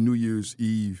of a New Year's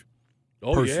Eve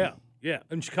person. Yeah.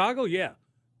 In Chicago, yeah.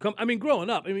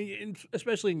 Growing up,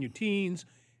 especially in your teens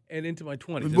and into my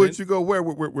 20s. Where'd you go? Where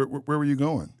were you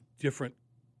going? Different.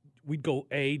 We'd go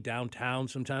downtown.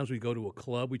 Sometimes we'd go to a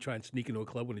club. We'd try and sneak into a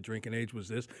club when the drinking age was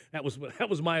this. That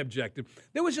was my objective.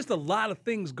 There was just a lot of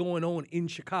things going on in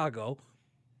Chicago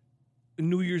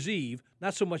New Year's Eve.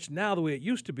 Not so much now the way it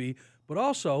used to be, but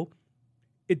also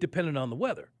it depended on the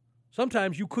weather.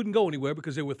 Sometimes you couldn't go anywhere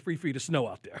because there were 3 feet of snow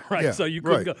out there, right? Yeah, So you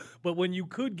couldn't right. go. But when you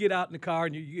could get out in the car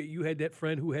and you had that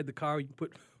friend who had the car, you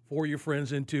put 4 of your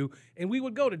friends into, and we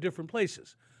would go to different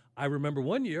places. I remember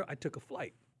one year I took a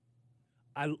flight.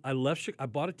 I left. I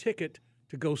bought a ticket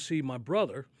to go see my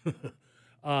brother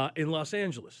in Los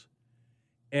Angeles,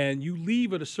 and you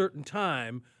leave at a certain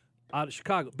time out of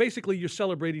Chicago. Basically, you're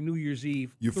celebrating New Year's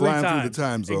Eve. You're 3 flying times. through the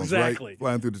time zones, exactly. right?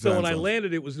 Flying through the so time when zones. I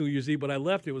landed, it was New Year's Eve, but I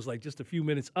left, it was like just a few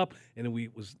minutes up, and then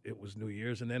it was New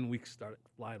Year's, and then we started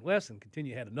flying west and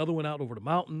continue. Had another one out over the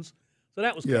mountains, so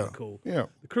that was kind of cool. Yeah.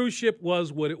 The cruise ship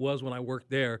was what it was when I worked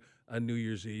there on New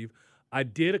Year's Eve. I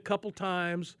did a couple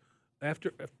times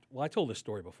after. Well, I told this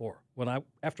story before.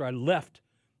 After I left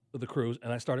the cruise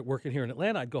and I started working here in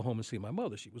Atlanta, I'd go home and see my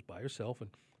mother. She was by herself, and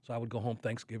so I would go home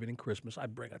Thanksgiving and Christmas.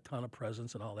 I'd bring a ton of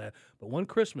presents and all that. But one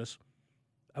Christmas,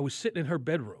 I was sitting in her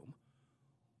bedroom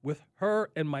with her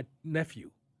and my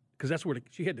nephew, because that's where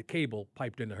she had the cable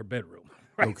piped into her bedroom.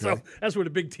 Right? Okay. So that's where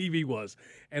the big TV was.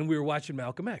 And we were watching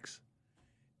Malcolm X.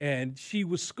 And she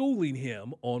was schooling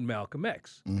him on Malcolm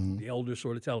X, the elder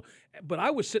sort of tell. But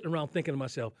I was sitting around thinking to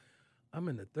myself, I'm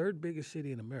in the 3rd biggest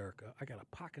city in America. I got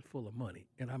a pocket full of money,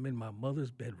 and I'm in my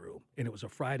mother's bedroom, and it was a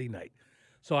Friday night.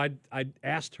 So I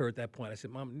asked her at that point, I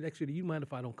said, Mom, next year, do you mind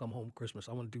if I don't come home Christmas?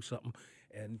 I want to do something.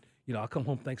 And, I'll come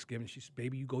home Thanksgiving. She said,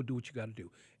 baby, you go do what you got to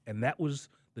do. And that was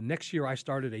the next year I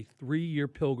started a 3-year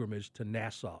pilgrimage to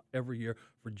Nassau every year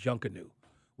for Junkanoo,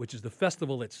 which is the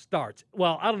festival that starts.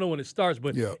 Well, I don't know when it starts,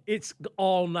 but it's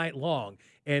all night long.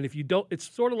 And if you don't,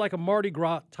 it's sort of like a Mardi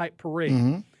Gras type parade.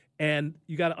 Mm-hmm. And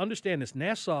you got to understand this.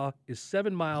 Nassau is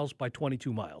 7 miles by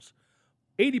 22 miles.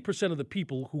 80% of the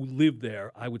people who live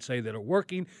there, I would say, that are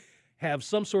working, have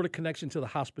some sort of connection to the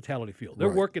hospitality field. They're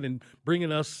working and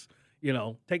bringing us,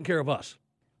 taking care of us.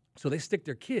 So they stick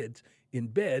their kids in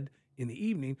bed in the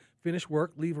evening, finish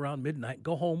work, leave around midnight,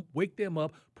 go home, wake them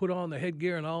up, put on the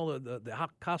headgear and all the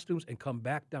hot costumes, and come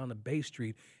back down to Bay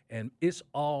Street. And it's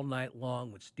all night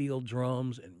long with steel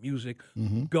drums and music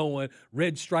going.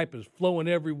 Red Stripe is flowing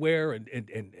everywhere,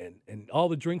 and all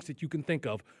the drinks that you can think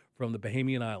of from the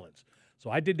Bahamian Islands. So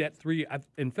I did that 3 years.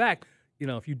 In fact,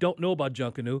 if you don't know about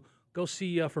Junkanoo, go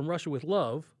see From Russia with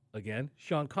Love again.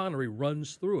 Sean Connery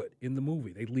runs through it in the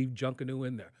movie. They leave Junkanoo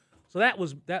in there. So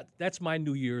that's my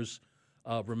New Year's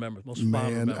most fond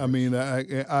remembrance. I mean,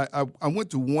 I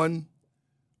went to one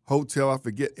hotel. I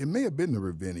forget. It may have been the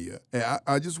Ravinia. And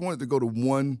I just wanted to go to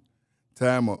one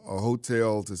time a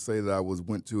hotel to say that I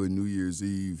went to a New Year's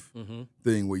Eve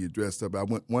thing where you dressed up. I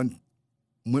went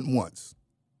once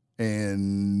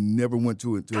and never went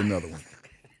to another one.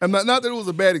 And not that it was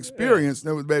a bad experience.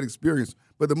 That was a bad experience.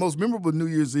 But the most memorable New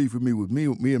Year's Eve for me was me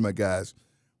and my guys.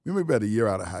 We were about a year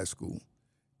out of high school.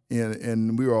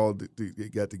 And we were all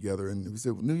got together, and we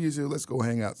said, well, New Year's Eve, let's go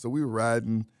hang out. So we were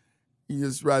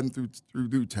just riding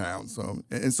through town.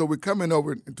 So we're coming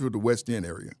over to the West End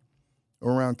area,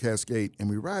 around Cascade, and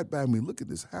we ride by and we look at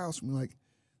this house, and we're like,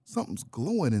 something's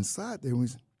glowing inside there.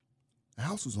 And the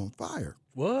house was on fire.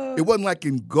 What? It wasn't like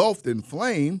engulfed in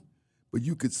flame, but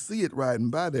you could see it riding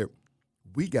by there.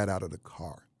 We got out of the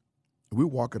car. We're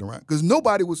walking around because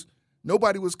nobody was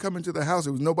coming to the house.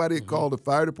 There was nobody had called the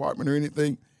fire department or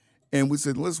anything. And we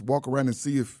said, let's walk around and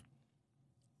see if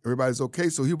everybody's okay.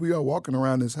 So here we are walking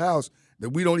around this house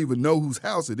that we don't even know whose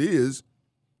house it is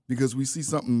because we see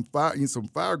some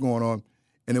fire going on,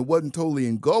 and it wasn't totally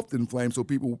engulfed in flames, so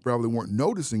people probably weren't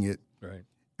noticing it. Right.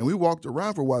 And we walked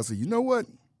around for a while and said, you know what?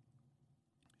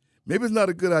 Maybe it's not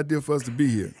a good idea for us to be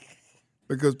here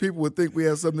because people would think we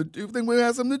had something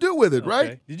to do with it,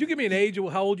 right? Did you give me an age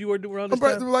of how old you were around this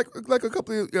time? Like a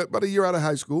couple of, about a year out of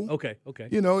high school. Okay.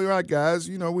 You're right, guys.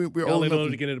 We're you old only enough know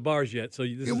to get into bars yet, so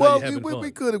this is how well, you having fun.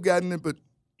 we could have gotten it, but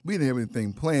we didn't have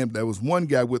anything planned. There was one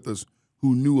guy with us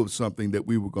who knew of something that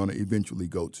we were going to eventually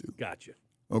go to. Gotcha.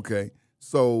 Okay,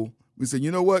 so we said,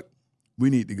 you know what? We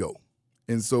need to go.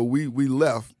 And so we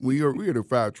left. We heard a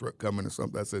fire truck coming or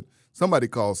something. I said, somebody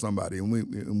call somebody,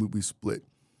 and we split.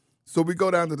 So we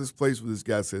go down to this place where this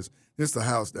guy says, there's the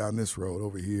house down this road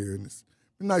over here, and it's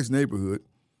a nice neighborhood.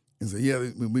 And so, yeah,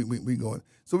 we going.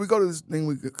 So we go to this thing,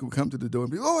 we come to the door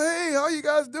and be, oh, hey, how you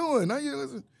guys doing?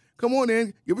 Come on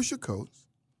in, give us your coats.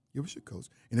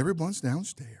 And everyone's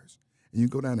downstairs. And you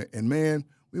go down there. And, man,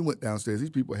 we went downstairs. These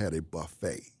people had a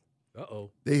buffet.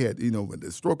 Uh-oh. They had, at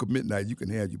the stroke of midnight, you can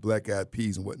have your black-eyed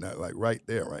peas and whatnot, like right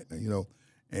there, right now,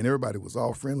 And everybody was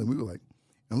all friendly. We were like,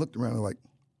 and looked around and like,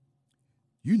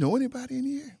 you know anybody in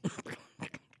here?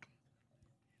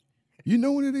 You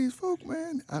know any of these folk,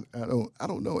 man? I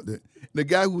don't know. The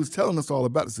guy who was telling us all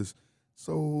about it says,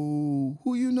 so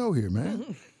who you know here,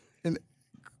 man? And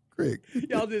Greg.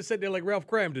 Y'all just sitting there like Ralph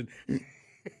Cramden.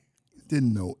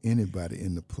 didn't know anybody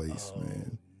in the place,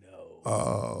 man.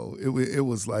 Oh, it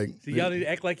was like. See, y'all need to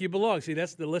act like you belong. See,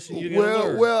 that's the lesson you got to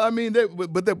learn. Well, I mean,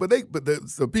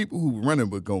 the people who running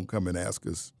were gonna come and ask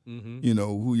us, you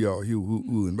know, who y'all,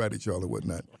 who invited y'all or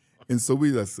whatnot, and so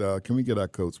we just, can we get our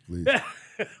coats, please?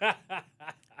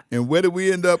 And where did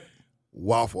we end up?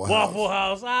 Waffle House. Waffle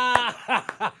House.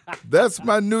 Ah. That's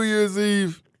my New Year's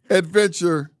Eve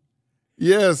adventure.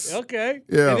 Yes. Okay.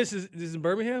 Yeah. And this is in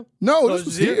Birmingham? No, this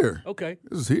was here. Okay.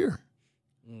 This is here.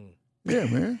 Yeah,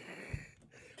 man.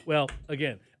 Well,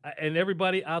 again, and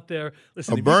everybody out there,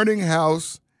 listen. A burning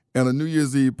house and a New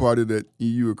Year's Eve party that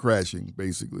you were crashing,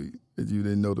 basically. That you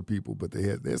didn't know the people, but they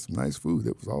had some nice food.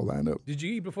 That was all lined up. Did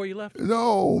you eat before you left?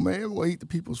 No, man. We'll eat the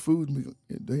people's food.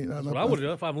 That's what I would have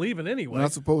done if I'm leaving anyway. We're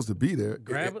not supposed to be there.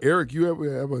 Grab it. Eric, you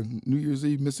ever have a New Year's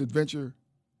Eve misadventure?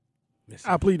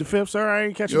 I plead the fifth, sir. I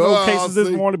ain't catching no cases this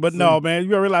morning. But no, man, you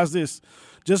gotta realize this.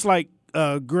 Just like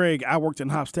Greg, I worked in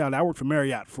hospitality. I worked for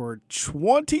Marriott for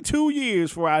 22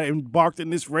 years before I embarked in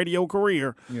this radio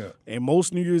career. Yeah. And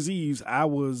most New Year's Eves, I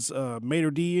was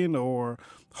maitre d' or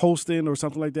hosting or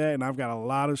something like that. And I've got a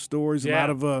lot of stories, a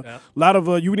lot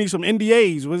of you need some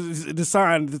NDAs. Was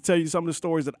designed to tell you some of the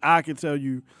stories that I can tell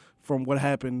you from what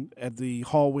happened at the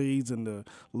hallways and the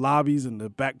lobbies and the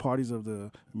back parties of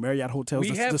the Marriott hotels.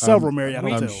 The several Marriott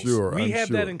hotels. I'm sure. We have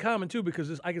that in common, too,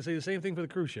 because I can say the same thing for the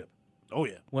cruise ship. Oh,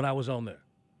 yeah. When I was on there.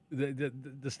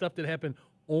 The stuff that happened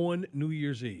on New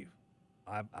Year's Eve.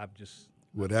 I've just.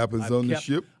 What happens on the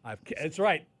ship? That's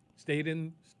right. Stayed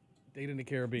in the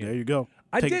Caribbean. There you go.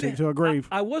 Take it to a grave.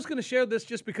 I was going to share this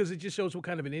just because it just shows what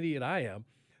kind of an idiot I am.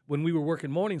 When we were working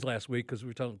mornings last week, because we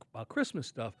were talking about Christmas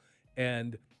stuff,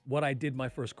 and what I did my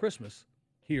first Christmas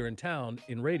here in town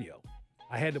in radio.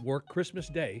 I had to work Christmas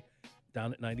Day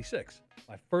down at 96.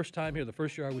 My first time here, the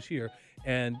first year I was here.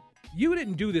 And you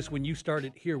didn't do this when you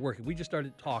started here working. We just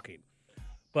started talking.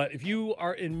 But if you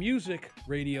are in music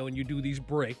radio and you do these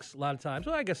breaks, a lot of times,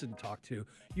 well, I guess I didn't talk to,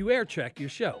 you air check your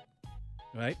show,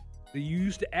 right? You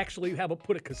used to actually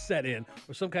put a cassette in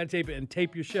or some kind of tape and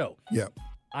tape your show. Yeah.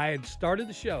 I had started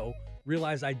the show,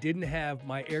 realized I didn't have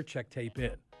my air check tape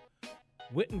in.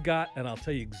 Went and got, and I'll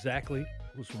tell you exactly,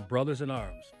 it was from Brothers in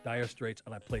Arms, Dire Straits,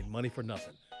 and I played Money for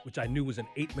Nothing, which I knew was an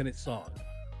 8-minute song.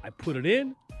 I put it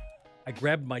in, I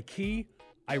grabbed my key,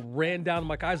 I ran down to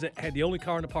my car. I had the only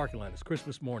car in the parking lot. It's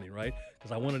Christmas morning, right?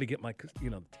 Because I wanted to get my,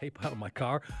 the tape out of my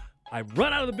car. I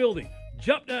run out of the building,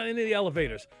 jump down into the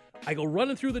elevators. I go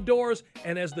running through the doors,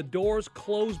 and as the doors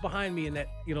close behind me and that,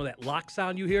 that lock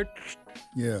sound you hear,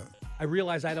 yeah, I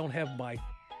realize I don't have my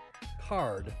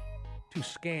card to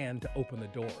scan to open the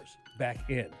doors back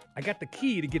in. I got the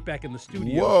key to get back in the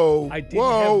studio. Whoa. I didn't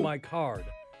have my card.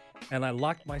 And I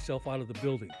locked myself out of the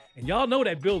building. And y'all know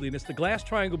that building. It's the Glass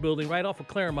Triangle building right off of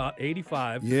Claremont,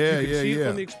 85. Yeah, you can see it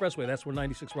from the expressway. That's where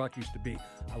 96 Rock used to be.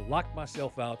 I locked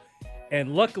myself out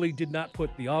and luckily did not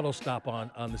put the auto stop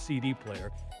on the CD player.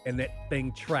 And that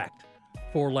thing tracked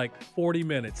for like 40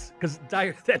 minutes. Because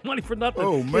that Money for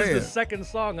Nothing is the second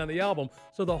song on the album.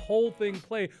 So the whole thing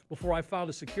played before I found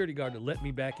a security guard to let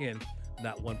me back in.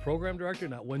 Not one program director,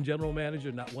 not one general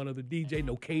manager, not one other DJ,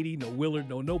 no Katie, no Willard,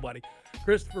 no nobody.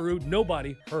 Christopher Root,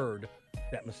 nobody heard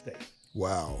that mistake.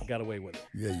 Wow. I got away with it.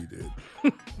 Yeah, you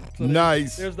did. So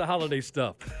nice. There's the holiday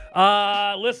stuff.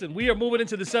 Listen, we are moving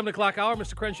into the 7 o'clock hour.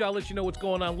 Mr. Crenshaw will let you know what's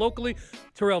going on locally.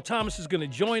 Terrell Thomas is going to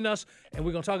join us, and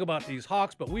we're going to talk about these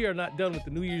Hawks, but we are not done with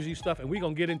the New Year's Eve stuff, and we're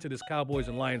going to get into this Cowboys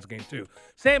and Lions game, too.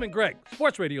 Sam and Greg,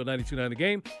 Sports Radio 92.9 The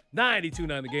Game,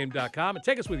 929thegame.com, and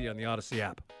take us with you on the Odyssey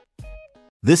app.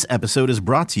 This episode is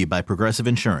brought to you by Progressive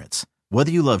Insurance. Whether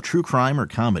you love true crime or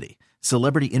comedy,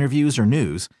 celebrity interviews or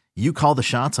news, you call the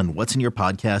shots on what's in your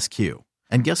podcast queue.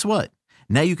 And guess what?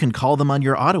 Now you can call them on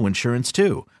your auto insurance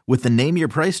too with the Name Your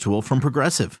Price tool from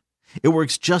Progressive. It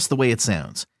works just the way it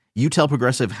sounds. You tell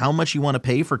Progressive how much you want to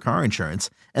pay for car insurance,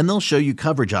 and they'll show you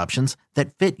coverage options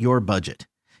that fit your budget.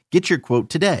 Get your quote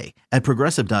today at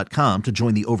Progressive.com to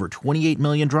join the over 28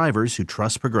 million drivers who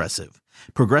trust Progressive.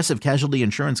 Progressive Casualty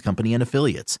Insurance Company and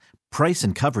Affiliates. Price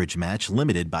and coverage match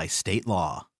limited by state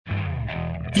law.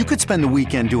 You could spend the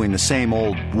weekend doing the same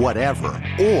old whatever,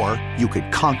 or you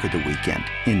could conquer the weekend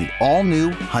in the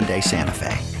all-new Hyundai Santa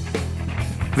Fe.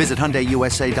 Visit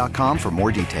HyundaiUSA.com for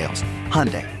more details.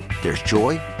 Hyundai, there's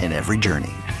joy in every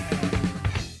journey.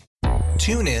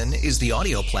 TuneIn is the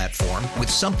audio platform with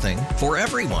something for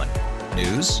everyone.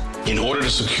 News. In order to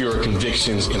secure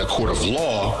convictions in a court of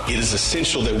law, it is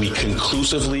essential that we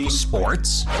conclusively.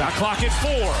 Sports. Got clock at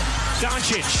 4.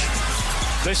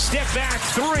 Doncic. The step back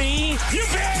 3. You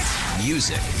bet.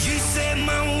 Music. You set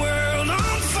my world on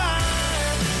fire.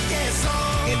 Yes,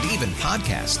 and even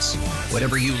podcasts.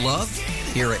 Whatever you love,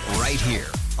 Hear it right here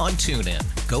on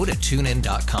TuneIn. Go to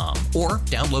TuneIn.com or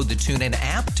download the TuneIn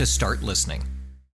app to start listening.